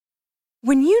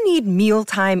When you need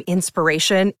mealtime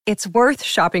inspiration, it's worth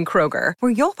shopping Kroger,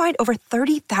 where you'll find over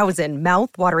 30,000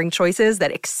 mouth-watering choices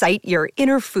that excite your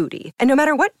inner foodie. And no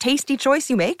matter what tasty choice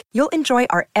you make, you'll enjoy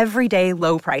our everyday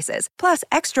low prices, plus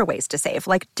extra ways to save,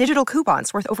 like digital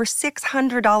coupons worth over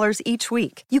 $600 each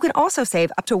week. You can also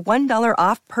save up to $1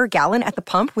 off per gallon at the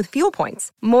pump with fuel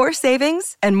points. More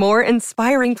savings and more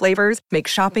inspiring flavors make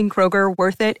shopping Kroger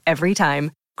worth it every time.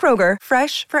 Kroger,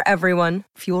 fresh for everyone.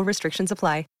 Fuel restrictions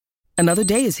apply. Another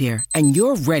day is here, and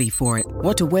you're ready for it.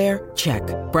 What to wear? Check.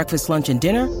 Breakfast, lunch, and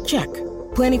dinner? Check.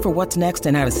 Planning for what's next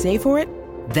and how to save for it?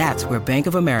 That's where Bank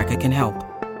of America can help.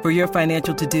 For your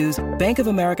financial to-dos, Bank of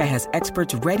America has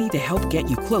experts ready to help get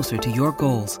you closer to your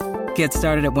goals. Get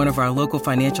started at one of our local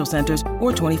financial centers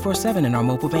or 24/7 in our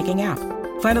mobile banking app.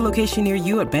 Find a location near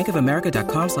you at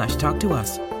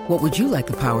bankofamerica.com/talktous. What would you like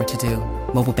the power to do?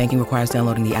 Mobile banking requires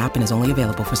downloading the app and is only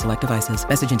available for select devices.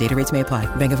 Message and data rates may apply.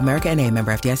 Bank of America N.A.,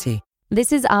 member FDIC.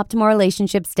 This is Optimal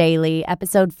Relationships Daily,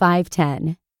 episode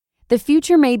 510. The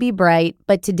future may be bright,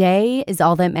 but today is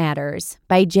all that matters,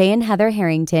 by Jay and Heather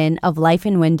Harrington of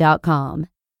lifeandwin.com.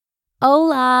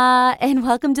 Hola, and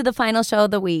welcome to the final show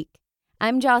of the week.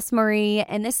 I'm Joss Marie,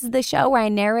 and this is the show where I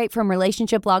narrate from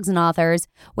relationship blogs and authors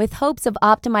with hopes of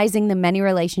optimizing the many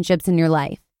relationships in your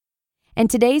life. And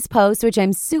today's post, which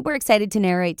I'm super excited to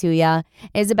narrate to you,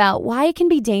 is about why it can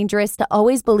be dangerous to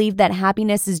always believe that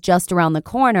happiness is just around the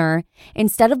corner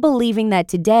instead of believing that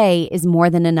today is more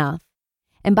than enough.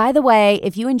 And by the way,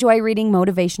 if you enjoy reading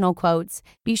motivational quotes,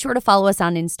 be sure to follow us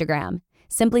on Instagram.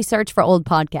 Simply search for Old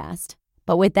Podcast.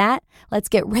 But with that, let's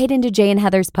get right into Jay and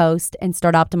Heather's post and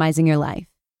start optimizing your life.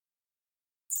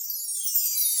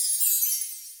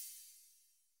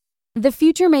 The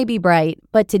future may be bright,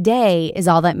 but today is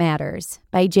all that matters,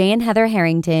 by Jay and Heather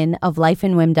Harrington of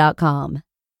lifeandwin.com.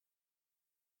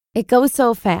 It goes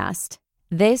so fast.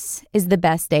 This is the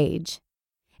best age.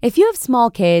 If you have small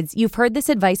kids, you've heard this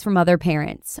advice from other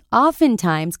parents,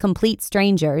 oftentimes complete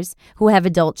strangers who have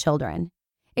adult children.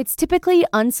 It's typically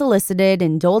unsolicited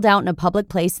and doled out in a public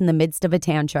place in the midst of a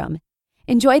tantrum.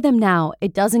 Enjoy them now.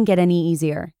 It doesn't get any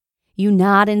easier. You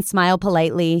nod and smile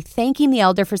politely, thanking the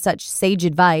elder for such sage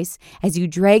advice as you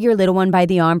drag your little one by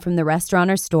the arm from the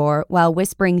restaurant or store while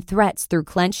whispering threats through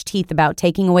clenched teeth about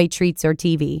taking away treats or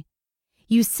TV.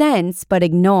 You sense but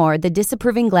ignore the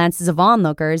disapproving glances of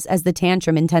onlookers as the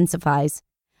tantrum intensifies.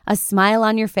 A smile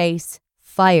on your face,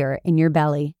 fire in your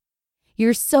belly.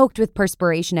 You're soaked with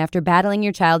perspiration after battling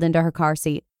your child into her car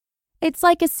seat. It's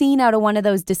like a scene out of one of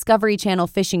those Discovery Channel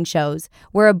fishing shows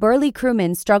where a burly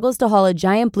crewman struggles to haul a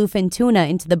giant bluefin tuna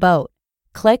into the boat.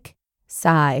 Click,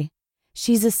 sigh.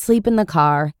 She's asleep in the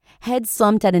car, head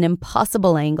slumped at an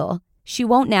impossible angle. She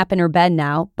won't nap in her bed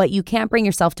now, but you can't bring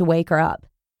yourself to wake her up.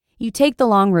 You take the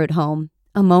long route home,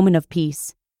 a moment of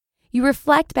peace. You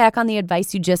reflect back on the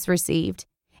advice you just received.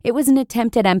 It was an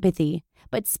attempt at empathy,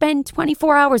 but spend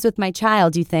 24 hours with my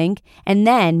child, you think, and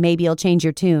then maybe you'll change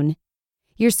your tune.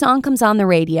 Your song comes on the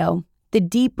radio. The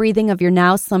deep breathing of your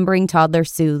now slumbering toddler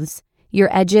soothes. Your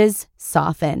edges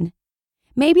soften.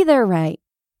 Maybe they're right.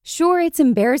 Sure, it's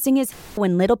embarrassing as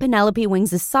when little Penelope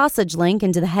wings a sausage link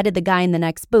into the head of the guy in the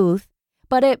next booth,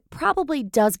 but it probably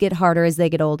does get harder as they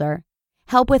get older.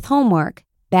 Help with homework,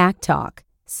 back talk,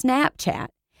 Snapchat,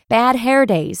 bad hair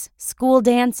days, school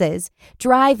dances,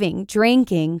 driving,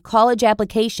 drinking, college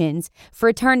applications,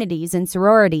 fraternities, and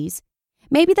sororities.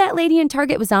 Maybe that lady in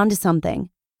Target was onto something.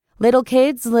 Little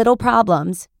kids, little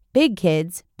problems. Big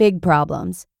kids, big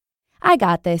problems. I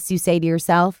got this, you say to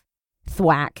yourself.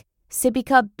 Thwack. Sippy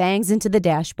cup bangs into the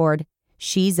dashboard.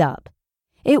 She's up.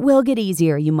 It will get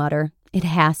easier, you mutter. It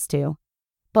has to.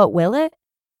 But will it?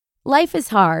 Life is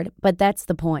hard, but that's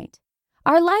the point.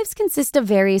 Our lives consist of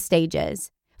various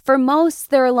stages. For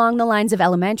most, they're along the lines of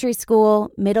elementary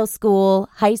school, middle school,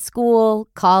 high school,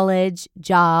 college,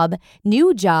 job,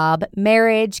 new job,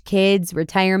 marriage, kids,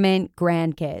 retirement,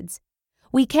 grandkids.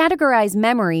 We categorize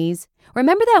memories.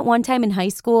 Remember that one time in high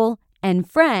school? And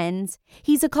friends,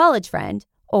 he's a college friend,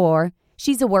 or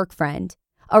she's a work friend,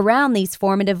 around these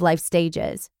formative life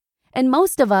stages. And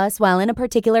most of us, while in a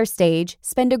particular stage,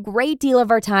 spend a great deal of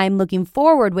our time looking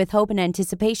forward with hope and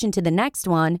anticipation to the next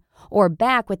one, or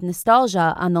back with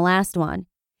nostalgia on the last one.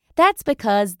 That's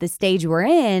because the stage we're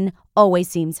in always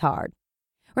seems hard.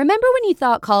 Remember when you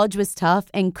thought college was tough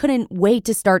and couldn't wait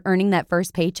to start earning that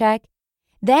first paycheck?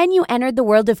 Then you entered the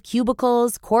world of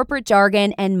cubicles, corporate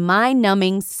jargon, and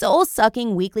mind-numbing,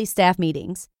 soul-sucking weekly staff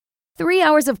meetings. 3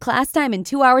 hours of class time and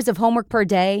 2 hours of homework per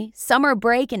day, summer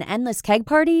break and endless keg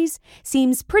parties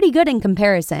seems pretty good in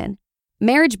comparison.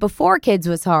 Marriage before kids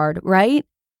was hard, right?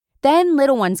 Then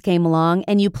little ones came along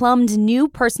and you plumbed new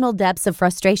personal depths of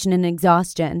frustration and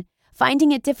exhaustion,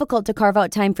 finding it difficult to carve out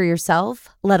time for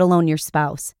yourself, let alone your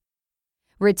spouse.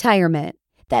 Retirement,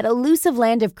 that elusive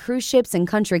land of cruise ships and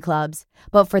country clubs,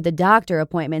 but for the doctor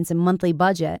appointments and monthly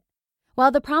budget. While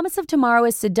the promise of tomorrow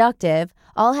is seductive,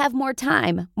 I'll have more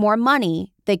time, more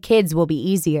money, the kids will be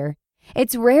easier.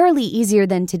 It's rarely easier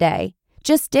than today,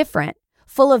 just different,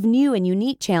 full of new and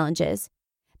unique challenges.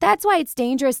 That's why it's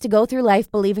dangerous to go through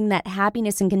life believing that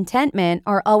happiness and contentment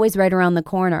are always right around the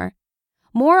corner.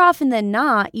 More often than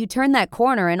not, you turn that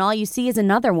corner and all you see is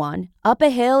another one, up a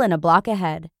hill and a block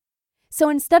ahead. So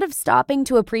instead of stopping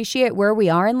to appreciate where we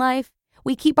are in life,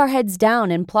 we keep our heads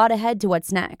down and plot ahead to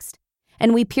what's next.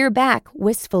 And we peer back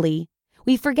wistfully.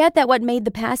 We forget that what made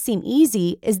the past seem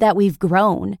easy is that we've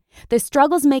grown. The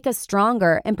struggles make us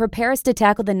stronger and prepare us to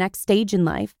tackle the next stage in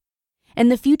life.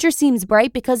 And the future seems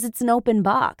bright because it's an open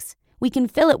box. We can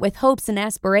fill it with hopes and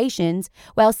aspirations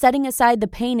while setting aside the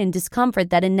pain and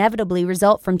discomfort that inevitably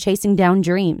result from chasing down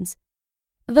dreams.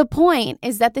 The point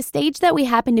is that the stage that we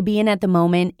happen to be in at the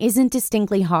moment isn't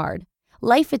distinctly hard.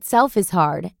 Life itself is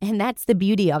hard, and that's the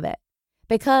beauty of it.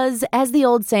 Because, as the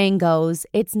old saying goes,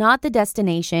 it's not the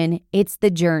destination, it's the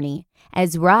journey,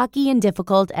 as rocky and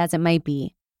difficult as it might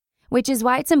be. Which is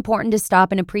why it's important to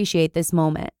stop and appreciate this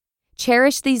moment.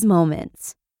 Cherish these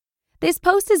moments. This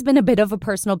post has been a bit of a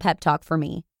personal pep talk for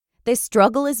me. This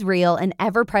struggle is real and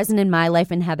ever present in my life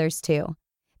and Heather's too.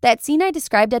 That scene I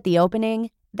described at the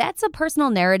opening, that's a personal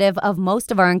narrative of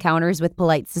most of our encounters with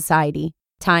polite society,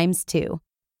 times 2.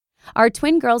 Our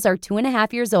twin girls are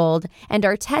 2.5 years old and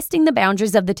are testing the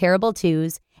boundaries of the terrible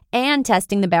twos and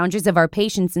testing the boundaries of our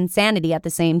patience and sanity at the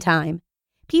same time.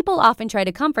 People often try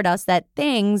to comfort us that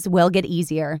things will get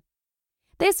easier.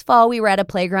 This fall, we were at a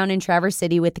playground in Traverse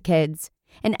City with the kids.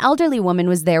 An elderly woman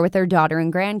was there with her daughter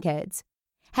and grandkids.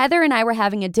 Heather and I were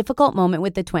having a difficult moment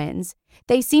with the twins.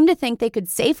 They seemed to think they could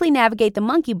safely navigate the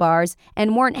monkey bars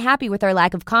and weren't happy with our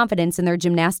lack of confidence in their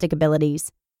gymnastic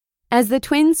abilities. As the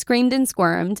twins screamed and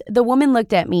squirmed, the woman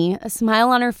looked at me, a smile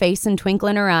on her face and twinkle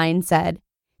in her eye, and said,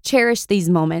 "Cherish these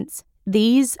moments.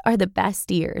 These are the best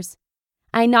years."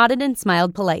 I nodded and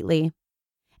smiled politely.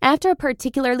 After a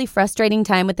particularly frustrating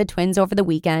time with the twins over the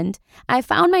weekend, I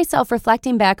found myself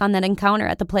reflecting back on that encounter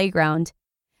at the playground.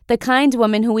 The kind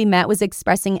woman who we met was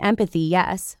expressing empathy,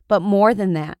 yes, but more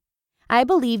than that. I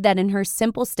believe that in her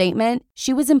simple statement,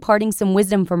 she was imparting some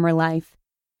wisdom from her life.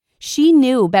 She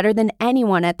knew better than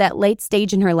anyone at that late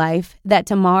stage in her life that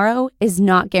tomorrow is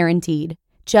not guaranteed,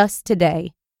 just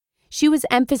today. She was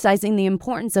emphasizing the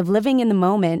importance of living in the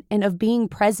moment and of being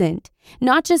present,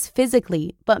 not just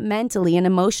physically, but mentally and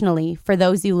emotionally for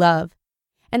those you love.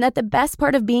 And that the best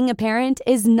part of being a parent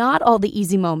is not all the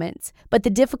easy moments, but the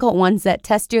difficult ones that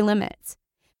test your limits.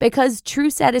 Because true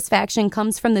satisfaction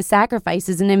comes from the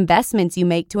sacrifices and investments you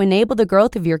make to enable the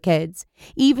growth of your kids,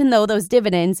 even though those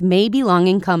dividends may be long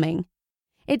in coming.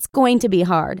 It's going to be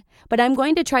hard, but I'm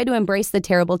going to try to embrace the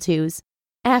terrible twos.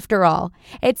 After all,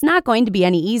 it's not going to be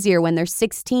any easier when they're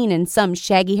 16 and some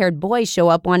shaggy-haired boys show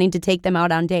up wanting to take them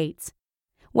out on dates.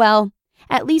 Well,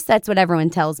 at least that's what everyone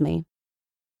tells me.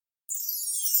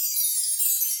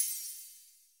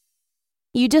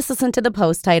 You just listened to the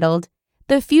post titled,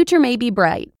 "The Future May Be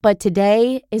Bright, but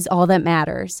Today is All That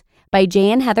Matters," by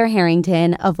Jay and Heather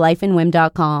Harrington of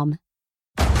lifeandwhim.com.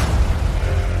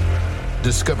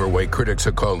 Discover why critics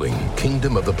are calling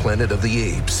Kingdom of the Planet of the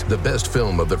Apes the best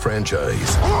film of the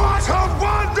franchise. What a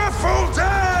wonderful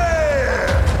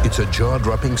day! It's a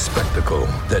jaw-dropping spectacle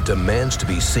that demands to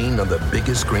be seen on the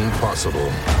biggest screen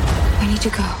possible. We need to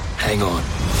go. Hang on.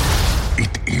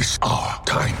 It is our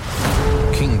time.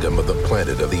 Kingdom of the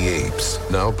Planet of the Apes.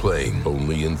 Now playing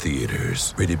only in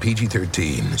theaters. Rated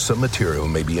PG-13. Some material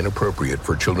may be inappropriate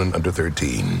for children under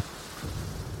 13.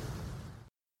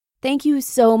 Thank you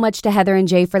so much to Heather and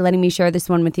Jay for letting me share this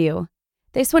one with you.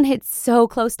 This one hits so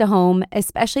close to home,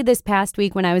 especially this past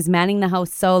week when I was manning the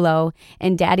house solo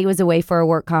and Daddy was away for a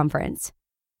work conference.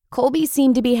 Colby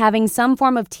seemed to be having some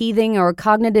form of teething or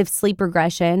cognitive sleep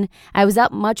regression. I was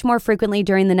up much more frequently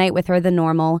during the night with her than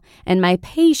normal, and my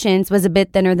patience was a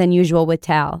bit thinner than usual with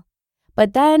Tal.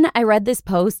 But then I read this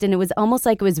post and it was almost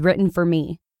like it was written for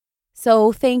me.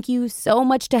 So thank you so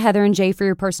much to Heather and Jay for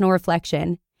your personal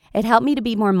reflection. It helped me to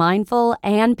be more mindful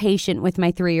and patient with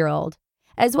my 3-year-old,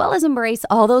 as well as embrace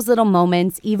all those little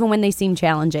moments even when they seem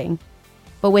challenging.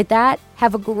 But with that,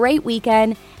 have a great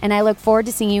weekend, and I look forward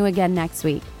to seeing you again next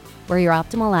week, where your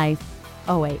optimal life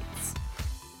awaits.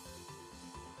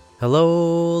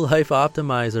 Hello, Life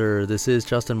Optimizer. This is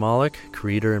Justin Malik,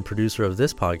 creator and producer of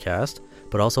this podcast,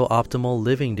 but also Optimal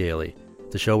Living Daily,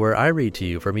 the show where I read to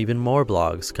you from even more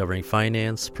blogs covering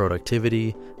finance,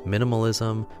 productivity,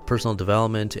 minimalism, personal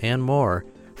development, and more,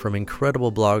 from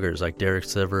incredible bloggers like Derek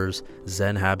Sivers,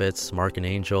 Zen Habits, Mark and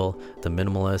Angel, The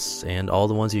Minimalists, and all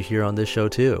the ones you hear on this show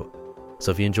too.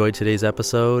 So if you enjoyed today's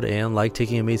episode and like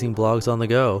taking amazing blogs on the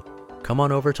go, come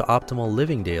on over to Optimal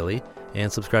Living Daily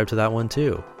and subscribe to that one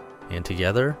too. And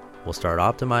together, we'll start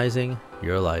optimizing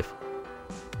your life.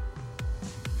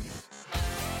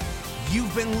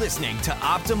 You've been listening to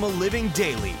Optimal Living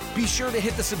Daily. Be sure to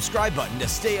hit the subscribe button to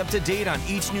stay up to date on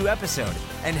each new episode,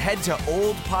 and head to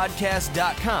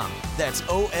oldpodcast.com. That's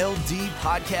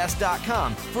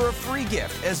OLDpodcast.com for a free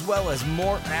gift, as well as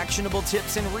more actionable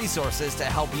tips and resources to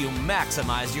help you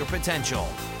maximize your potential.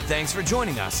 Thanks for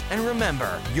joining us, and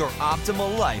remember, your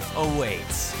optimal life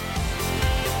awaits.